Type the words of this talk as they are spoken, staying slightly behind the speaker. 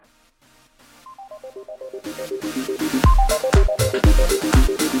Hello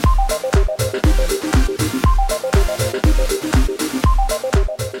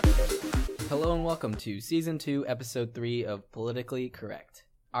and welcome to Season 2, Episode 3 of Politically Correct,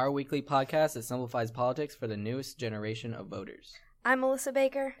 our weekly podcast that simplifies politics for the newest generation of voters. I'm Melissa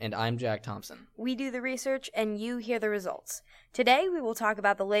Baker. And I'm Jack Thompson. We do the research and you hear the results. Today we will talk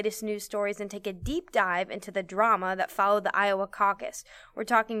about the latest news stories and take a deep dive into the drama that followed the Iowa caucus. We're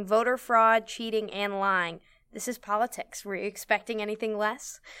talking voter fraud, cheating, and lying. This is politics. Were you expecting anything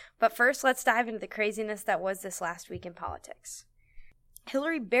less? But first, let's dive into the craziness that was this last week in politics.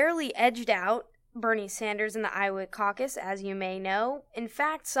 Hillary barely edged out Bernie Sanders in the Iowa caucus, as you may know. In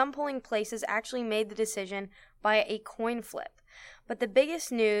fact, some polling places actually made the decision by a coin flip. But the biggest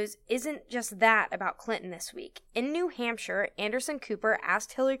news isn't just that about Clinton this week. In New Hampshire, Anderson Cooper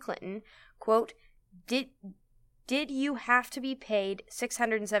asked Hillary Clinton, quote, Did you have to be paid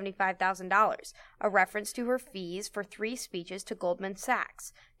 $675,000, a reference to her fees for 3 speeches to Goldman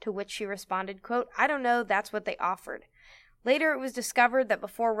Sachs, to which she responded, quote, I don't know, that's what they offered. Later, it was discovered that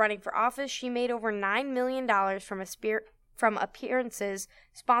before running for office, she made over $9 million from appearances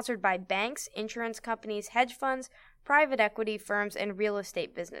sponsored by banks, insurance companies, hedge funds, private equity firms, and real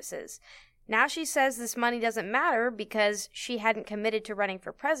estate businesses. Now she says this money doesn't matter because she hadn't committed to running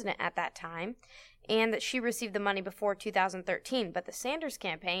for president at that time, and that she received the money before 2013. But the Sanders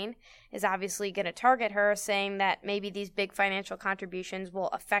campaign is obviously going to target her, saying that maybe these big financial contributions will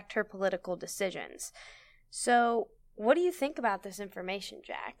affect her political decisions. So what do you think about this information,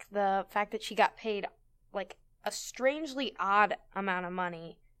 Jack? The fact that she got paid, like, a strangely odd amount of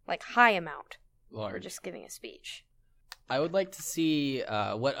money, like, high amount, for just giving a speech. I would like to see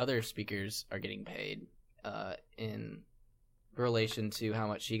what other speakers are getting paid in relation to how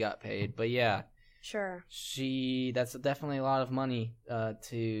much she got paid. But yeah. Sure. That's definitely a lot of money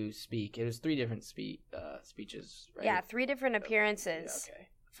to speak. It was 3 different speeches, right? Yeah, 3 different appearances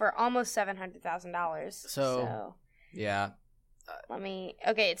for almost $700,000. So yeah.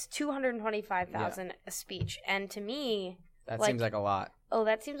 It's $225,000 a speech, and to me, that seems like a lot. Oh,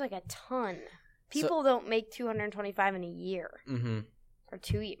 that seems like a ton. People don't make $225 in a year, or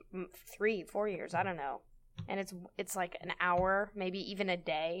 2, 3, 4 years. I don't know, and it's like an hour, maybe even a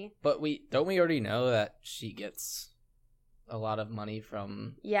day. But we already know that she gets a lot of money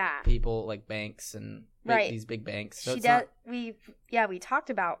from people like banks and these big banks. So we talked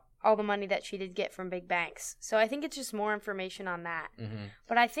about all the money that she did get from big banks. So I think it's just more information on that. Mm-hmm.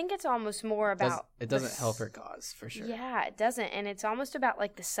 But I think it's almost more about... It doesn't help her cause, for sure. Yeah, it doesn't. And it's almost about,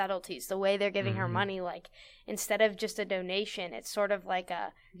 like, the subtleties, the way they're giving her money. Like, instead of just a donation, it's sort of like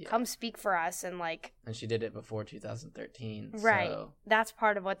a, come speak for us, and, like... And she did it before 2013. Right. So. That's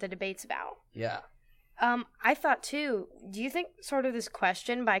part of what the debate's about. Yeah. I thought, too, do you think sort of this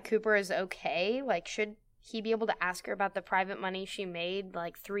question by Cooper is okay? Like, should he be able to ask her about the private money she made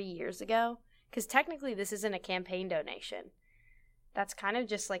like 3 years ago? Because technically this isn't a campaign donation. That's kind of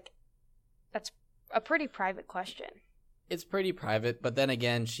just like, that's a pretty private question. It's pretty private, but then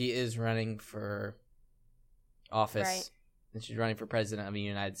again, she is running for office. Right. And she's running for president of the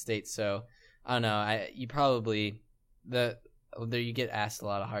United States. So I don't know. You get asked a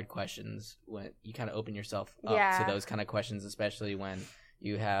lot of hard questions when you kind of open yourself up to those kind of questions, especially when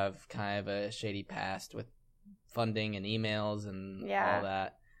you have kind of a shady past with funding and emails and all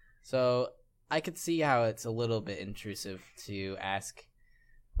that. So I could see how it's a little bit intrusive to ask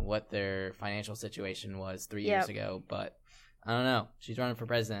what their financial situation was 3 years ago. But I don't know. She's running for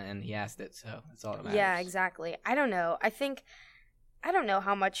president and he asked it, so that's all that matters. Yeah, exactly. I don't know. I don't know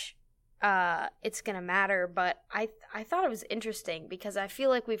how much it's going to matter, but I thought it was interesting because I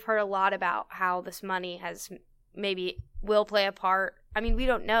feel like we've heard a lot about how this money has will play a part. I mean, we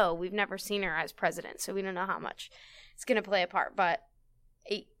don't know. We've never seen her as president, so we don't know how much it's going to play a part. But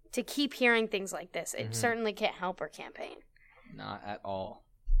to keep hearing things like this, it certainly can't help her campaign. Not at all.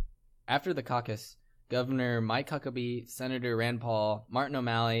 After the caucus, Governor Mike Huckabee, Senator Rand Paul, Martin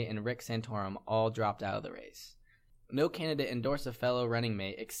O'Malley, and Rick Santorum all dropped out of the race. No candidate endorsed a fellow running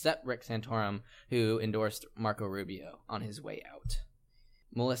mate except Rick Santorum, who endorsed Marco Rubio on his way out.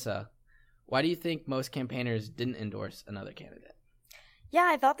 Melissa, why do you think most campaigners didn't endorse another candidate? Yeah,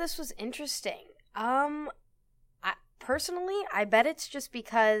 I thought this was interesting. Personally, I bet it's just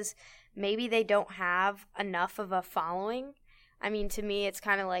because maybe they don't have enough of a following. I mean, to me, it's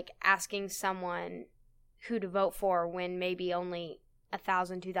kind of like asking someone who to vote for when maybe only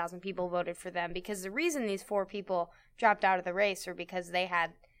 1,000, 2,000 people voted for them. Because the reason these 4 people dropped out of the race are because they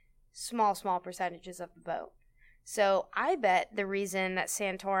had small percentages of the vote. So I bet the reason that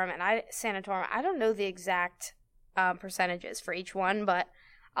Santorum, I don't know the exact percentages for each one, but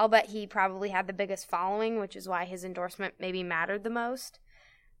I'll bet he probably had the biggest following, which is why his endorsement maybe mattered the most.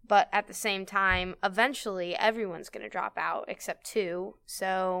 But at the same time, eventually everyone's going to drop out except 2.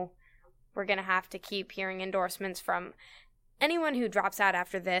 So we're going to have to keep hearing endorsements from anyone who drops out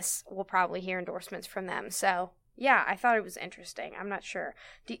after this. We'll probably hear endorsements from them. So, yeah, I thought it was interesting. I'm not sure.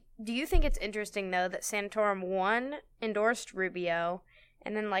 Do you think it's interesting, though, that Santorum, 1, endorsed Rubio?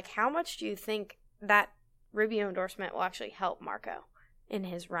 And then, how much do you think that Rubio endorsement will actually help Marco in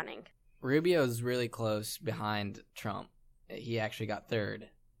his running? Rubio's really close behind Trump. He actually got 3rd.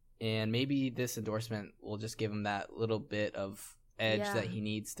 And maybe this endorsement will just give him that little bit of edge that he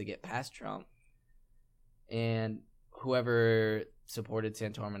needs to get past Trump. And whoever supported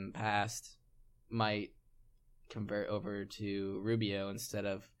Santorum in the past might convert over to Rubio instead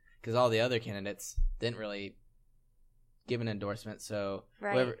of, because all the other candidates didn't really give an endorsement. So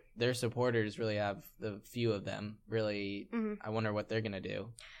whoever their supporters really have the few of them really. I wonder what they're gonna do.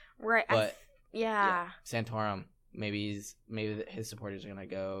 Right. But Santorum. Maybe his supporters are going to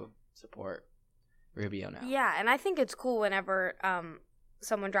go support Rubio now. Yeah, and I think it's cool whenever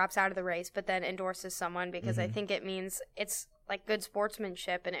someone drops out of the race but then endorses someone, because I think it means it's good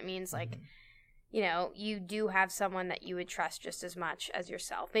sportsmanship, and it means you do have someone that you would trust just as much as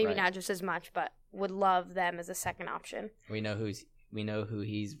yourself. Maybe not just as much, but would love them as a second option. We know who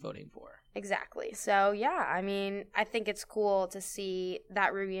he's voting for. Exactly. So, yeah, I mean, I think it's cool to see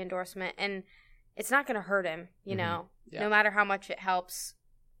that Rubio endorsement, and it's not going to hurt him, you know. Yeah. No matter how much it helps,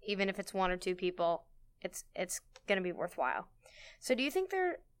 even if it's 1 or 2 people, it's going to be worthwhile. So do you think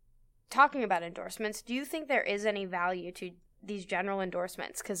talking about endorsements, do you think there is any value to these general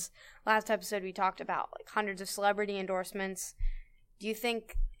endorsements? Because last episode we talked about hundreds of celebrity endorsements. Do you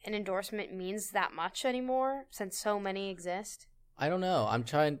think an endorsement means that much anymore since so many exist? I don't know.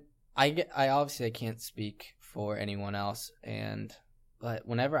 I obviously can't speak for anyone else, but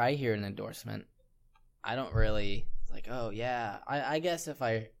whenever I hear an endorsement, I don't really oh yeah. I guess if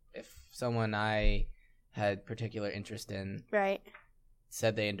someone I had particular interest in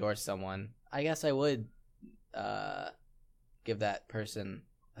said they endorsed someone, I guess I would give that person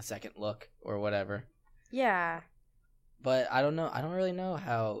a second look or whatever. Yeah. But I don't know. I don't really know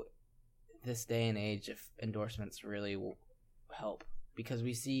how this day and age if endorsements really will help, because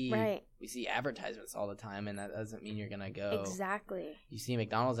we see advertisements all the time, and that doesn't mean you're gonna go. Exactly. You see a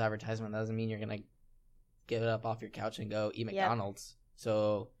McDonald's advertisement, that doesn't mean you're gonna get up off your couch and go eat McDonald's.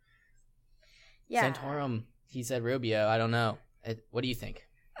 So, Santorum, he said Rubio. I don't know. What do you think?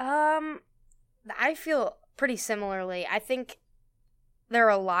 I feel pretty similarly. I think there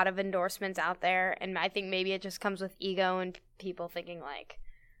are a lot of endorsements out there, and I think maybe it just comes with ego and people thinking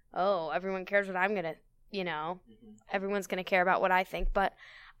oh, everyone cares what I'm gonna, everyone's gonna care about what I think. But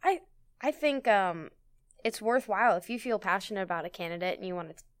I think it's worthwhile if you feel passionate about a candidate and you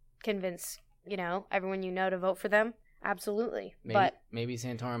want to convince everyone to vote for them. Absolutely. Maybe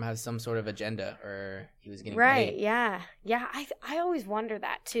Santorum has some sort of agenda, or he was getting paid. Right, yeah. I always wonder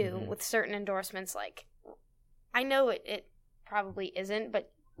that too with certain endorsements. I know it probably isn't,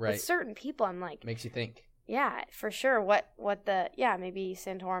 but with certain people I'm makes you think. Yeah, for sure. Maybe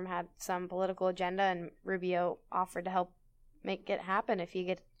Santorum had some political agenda and Rubio offered to help make it happen if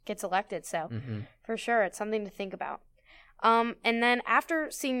he gets elected. So for sure, it's something to think about. And then after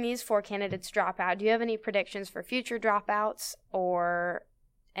seeing these 4 candidates drop out, do you have any predictions for future dropouts or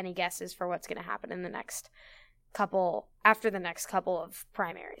any guesses for what's going to happen in the next couple of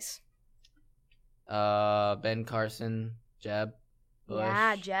primaries? Ben Carson, Jeb, Bush.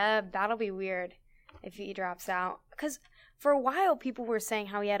 Yeah, Jeb. That'll be weird if he drops out. Because for a while, people were saying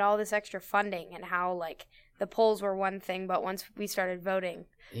how he had all this extra funding and how, the polls were one thing, but once we started voting...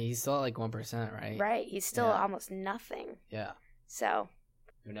 He's still at 1%, right? Right. He's still almost nothing. Yeah. So...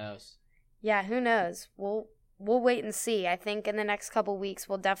 Who knows? Yeah, who knows? We'll wait and see. I think in the next couple weeks,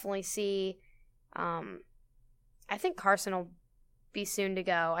 we'll definitely see... I think Carson will be soon to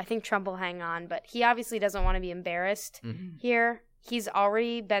go. I think Trump will hang on, but he obviously doesn't want to be embarrassed here. He's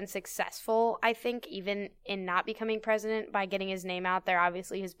already been successful, I think, even in not becoming president by getting his name out there.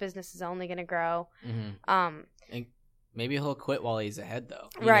 Obviously, his business is only going to grow. And maybe he'll quit while he's ahead, though.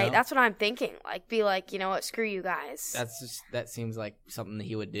 Right, that's what I'm thinking. Be you know what, screw you guys. That seems like something that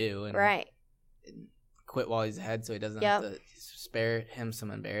he would do. And quit while he's ahead so he doesn't have to spare him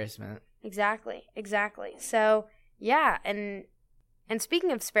some embarrassment. Exactly. So, yeah, and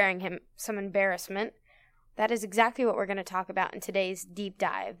speaking of sparing him some embarrassment, that is exactly what we're going to talk about in today's deep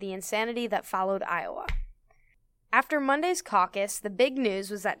dive, the insanity that followed Iowa. After Monday's caucus, the big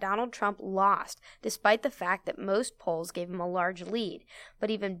news was that Donald Trump lost, despite the fact that most polls gave him a large lead. But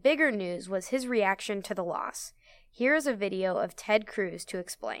even bigger news was his reaction to the loss. Here is a video of Ted Cruz to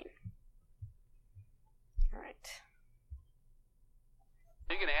explain. All right.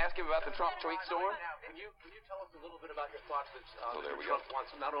 Are you going to ask him about the Trump tweet storm? Can you tell us a little bit about your thoughts that Trump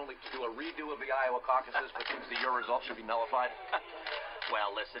wants not only to do a redo of the Iowa caucuses, but thinks that your results should be nullified?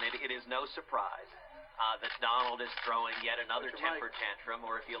 Well, listen, it is no surprise that Donald is throwing yet another temper tantrum,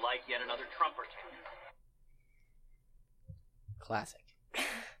 or if you like, yet another Trumper tantrum. Classic.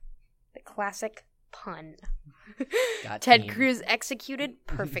 The classic pun. Ted team. Cruz executed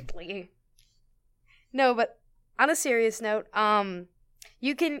perfectly. No, but on a serious note,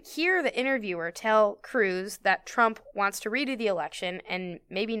 you can hear the interviewer tell Cruz that Trump wants to redo the election and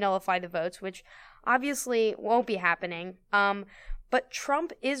maybe nullify the votes, which obviously won't be happening. But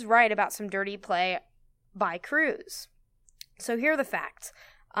Trump is right about some dirty play by Cruz. So here are the facts.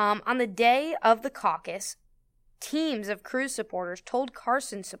 On the day of the caucus, teams of Cruz supporters told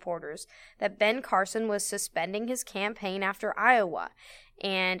Carson supporters that Ben Carson was suspending his campaign after Iowa,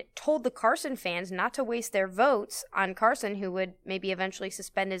 and told the Carson fans not to waste their votes on Carson, who would maybe eventually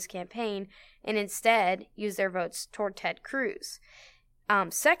suspend his campaign, and instead use their votes toward Ted Cruz.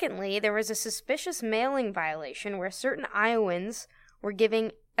 Secondly, there was a suspicious mailing violation where certain Iowans were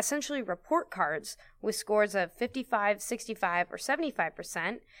giving essentially report cards with scores of 55, 65, or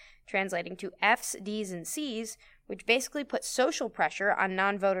 75%, translating to F's, D's, and C's, which basically put social pressure on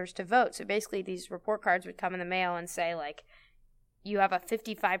non-voters to vote. So basically these report cards would come in the mail and say, like, you have a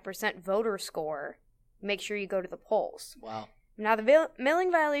 55% voter score, make sure you go to the polls. Wow. Now, the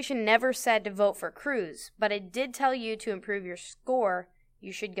mailing violation never said to vote for Cruz, but it did tell you to improve your score,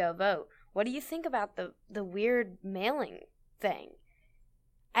 you should go vote. What do you think about the weird mailing thing?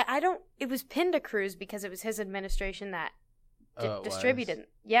 I don't, it was pinned to Cruz because it was his administration that distributed it.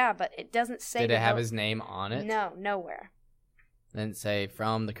 Yeah, but it doesn't say. Did it have his name on it? No, nowhere. Didn't say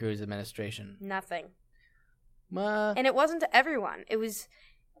from the Cruz administration. Nothing. And it wasn't to everyone.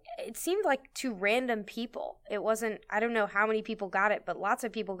 It seemed like to random people. It wasn't, I don't know how many people got it, but lots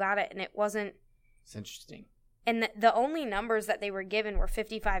of people got it, and it wasn't. It's interesting. And the only numbers that they were given were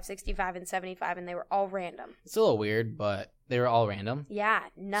 55, 65, and 75, and they were all random. It's a little weird, but they were all random. Yeah,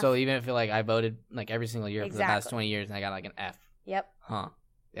 nothing. So even if I voted like every single year for the past 20 years and I got like an F. Yep. Huh.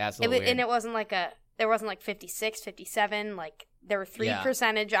 Yeah, that's a little weird. And it wasn't there wasn't like 56, 57, like there were 3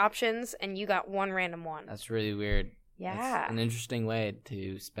 percentage options and you got one random one. That's really weird. Yeah. That's an interesting way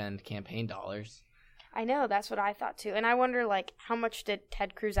to spend campaign dollars. I know, that's what I thought too. And I wonder, like, how much did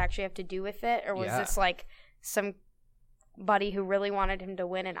Ted Cruz actually have to do with it? Or was this like somebody who really wanted him to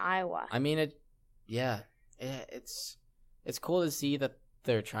win in Iowa? I mean, it's cool to see that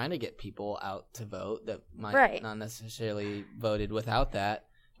they're trying to get people out to vote that might not necessarily voted without that.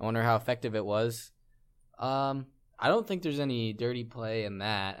 I wonder how effective it was. I don't think there's any dirty play in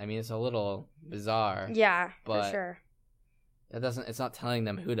that. I mean, it's a little bizarre. Yeah, but for sure. It's not telling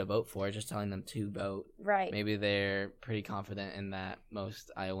them who to vote for, it's just telling them to vote. Right. Maybe they're pretty confident in that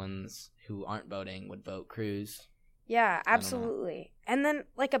most Iowans who aren't voting would vote Cruz. Yeah, absolutely. And then,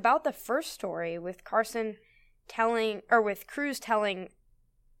 like, about the first story with Cruz telling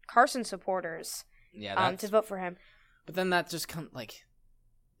Carson supporters to vote for him. But then that just comes, like,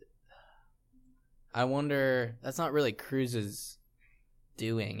 I wonder, that's not really Cruz's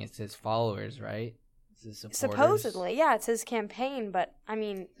doing, it's his followers, right? It's his supporters. Supposedly, yeah, it's his campaign, but, I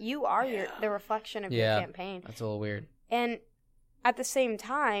mean, you are the reflection of your campaign. That's a little weird. And at the same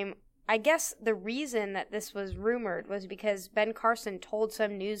time, I guess the reason that this was rumored was because Ben Carson told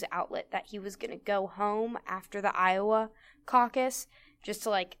some news outlet that he was going to go home after the Iowa caucus just to,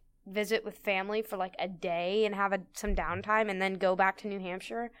 like, visit with family for, like, a day and have some downtime and then go back to New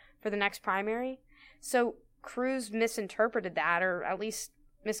Hampshire for the next primary. So Cruz misinterpreted that, or at least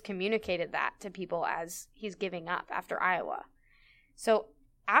miscommunicated that to people as he's giving up after Iowa. So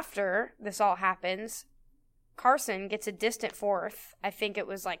after this all happens, Carson gets a distant fourth. I think it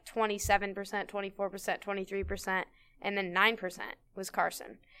was like 27%, 24%, 23%, and then 9% was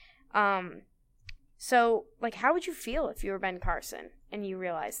Carson. So, like, how would you feel if you were Ben Carson and you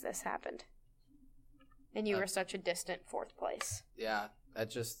realized this happened? And you were such a distant fourth place. Yeah,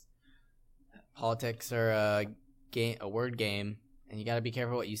 politics are a word game, and you got to be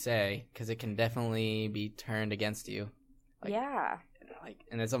careful what you say because it can definitely be turned against you.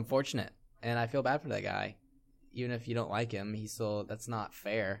 And it's unfortunate, and I feel bad for that guy. Even if you don't like him, that's not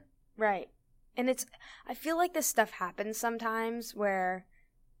fair. Right. And I feel like this stuff happens sometimes where.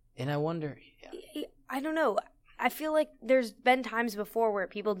 And I wonder. I don't know. I feel like there's been times before where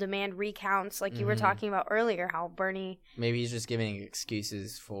people demand recounts, like you were talking about earlier, how Bernie... Maybe he's just giving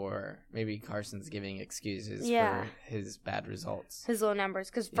excuses for... Maybe Carson's giving excuses for his bad results. His low numbers.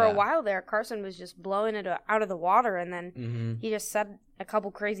 Because for a while there, Carson was just blowing it out of the water, and then he just said a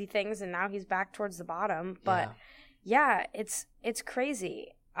couple crazy things, and now he's back towards the bottom. But, it's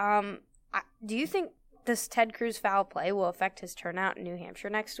crazy. Do you think this Ted Cruz foul play will affect his turnout in New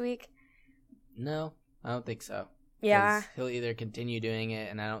Hampshire next week? No. I don't think so. Yeah. He'll either continue doing it,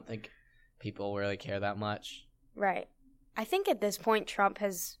 and I don't think people really care that much. Right. I think at this point, Trump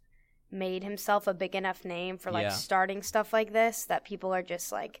has made himself a big enough name for, starting stuff like this that people are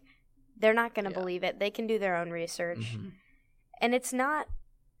just, they're not going to believe it. They can do their own research. And it's not...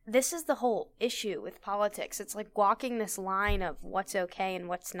 This is the whole issue with politics. It's like walking this line of what's okay and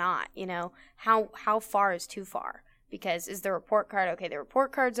what's not, How far is too far? Because is the report card okay? The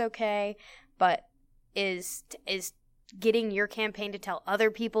report card's okay, but... is getting your campaign to tell other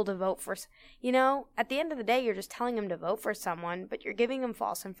people to vote for, at the end of the day, you're just telling them to vote for someone, but you're giving them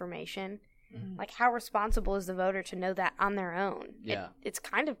false information. Like, how responsible is the voter to know that on their own? Yeah. It's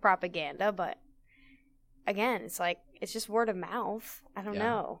kind of propaganda, but again, it's just word of mouth. I don't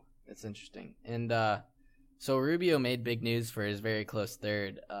know. It's interesting. And so Rubio made big news for his very close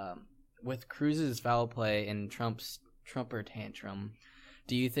third. With Cruz's foul play and Trump's Trumper tantrum,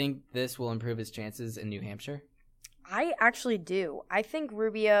 do you think this will improve his chances in New Hampshire? I actually do. I think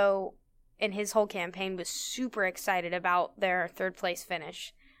Rubio and his whole campaign was super excited about their third place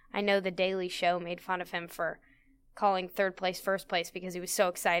finish. I know the Daily Show made fun of him for calling third place first place because he was so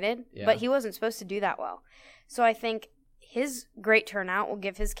excited, but he wasn't supposed to do that well. So I think his great turnout will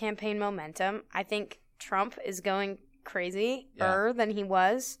give his campaign momentum. I think Trump is going crazier than he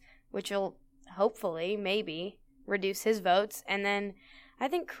was, which will hopefully, maybe, reduce his votes. And then I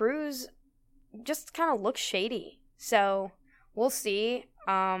think Cruz just kind of looks shady. So we'll see.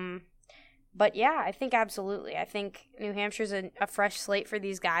 But yeah, I think absolutely. I think New Hampshire's a fresh slate for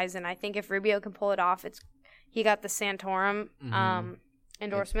these guys. And I think if Rubio can pull it off, he got the Santorum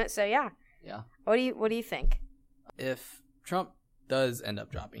endorsement. So yeah. Yeah. What do you think? If Trump does end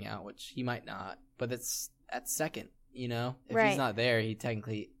up dropping out, which he might not, but it's at second, If he's not there, he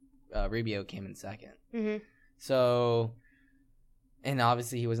technically, Rubio came in second. So... And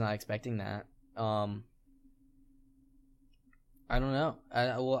obviously he was not expecting that. I don't know.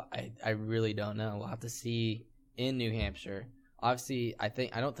 I really don't know. We'll have to see in New Hampshire. Obviously, I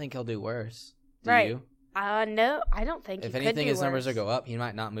don't think he'll do worse. Do you? No, I don't think. If anything, his numbers will go up. He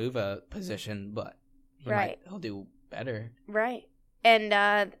might not move a position, but he'll do better. Right. And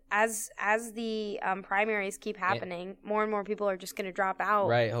as the primaries keep happening, more and more people are just going to drop out,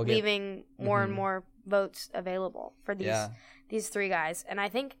 leaving more and more votes available for these three guys. And I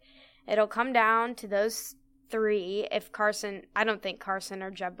think it'll come down to those three. If Carson, I don't think Carson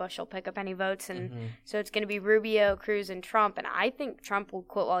or Jeb Bush will pick up any votes, and so it's going to be Rubio, Cruz, and Trump. And I think Trump will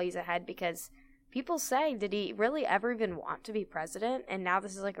quit while he's ahead because people say, did he really ever even want to be president? And now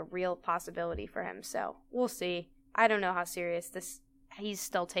this is like a real possibility for him. So we'll see. I don't know how serious he's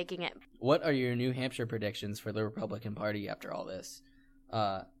still taking it. What are your New Hampshire predictions for the Republican Party after all this?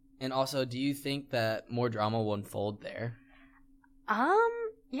 And also, do you think that more drama will unfold there?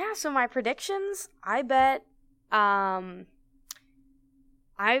 Yeah, so my predictions, I bet, I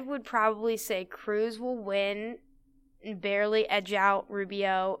would probably say Cruz will win and barely edge out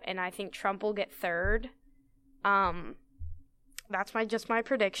Rubio, and I think Trump will get third. That's just my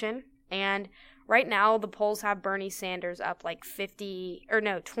prediction. And right now, the polls have Bernie Sanders up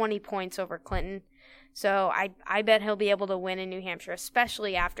 20 points over Clinton. So I bet he'll be able to win in New Hampshire,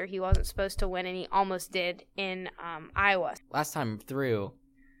 especially after he wasn't supposed to win and he almost did in Iowa. Last time through,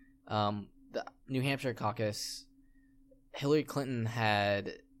 the New Hampshire caucus, Hillary Clinton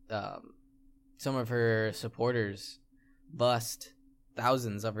had some of her supporters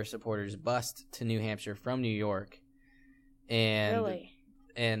thousands of her supporters bust to New Hampshire from New York. And really?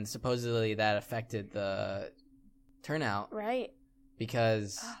 And supposedly that affected the turnout. Right.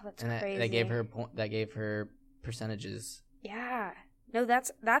 Because that's crazy. That gave her percentages. Yeah. No,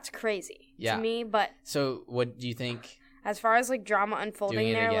 that's crazy to me, but so what do you think as far as drama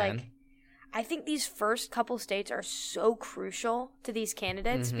unfolding there, I think these first couple states are so crucial to these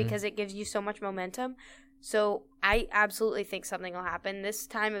candidates because it gives you so much momentum. So I absolutely think something will happen. This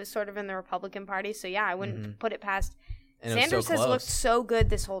time it was sort of in the Republican Party, so yeah, I wouldn't put it past. And Sanders has looked so good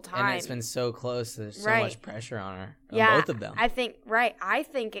this whole time. And it's been so close. There's so much pressure on her. On both of them. I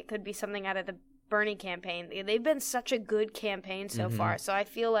think it could be something out of the Bernie campaign. They've been such a good campaign so far. So I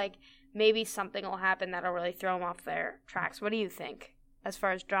feel like maybe something will happen that'll really throw them off their tracks. What do you think as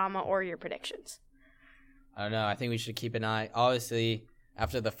far as drama or your predictions? I don't know. I think we should keep an eye. Obviously,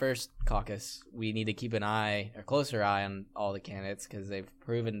 after the first caucus, we need to keep an eye, or closer eye, on all the candidates because they've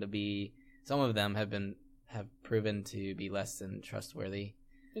proven to be. Some of them have proven to be less than trustworthy.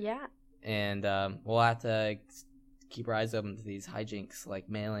 Yeah. And we'll have to keep our eyes open to these hijinks, like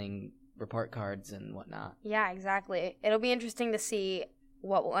mailing report cards and whatnot. Yeah, exactly. It'll be interesting to see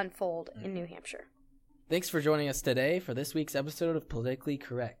what will unfold in New Hampshire. Thanks for joining us today for this week's episode of Politically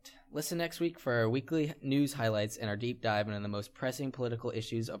Correct. Listen next week for our weekly news highlights and our deep dive into the most pressing political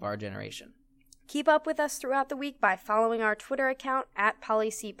issues of our generation. Keep up with us throughout the week by following our Twitter account at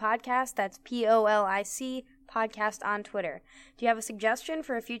PolicyPodcast. That's POLIC Podcast on Twitter. Do you have a suggestion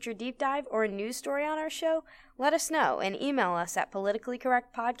for a future deep dive or a news story on our show? Let us know and email us at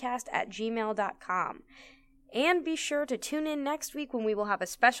politicallycorrectpodcast@gmail.com. And be sure to tune in next week when we will have a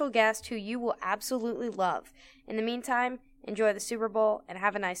special guest who you will absolutely love. In the meantime, enjoy the Super Bowl and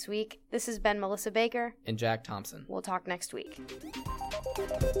have a nice week. This has been Melissa Baker. And Jack Thompson. We'll talk next week.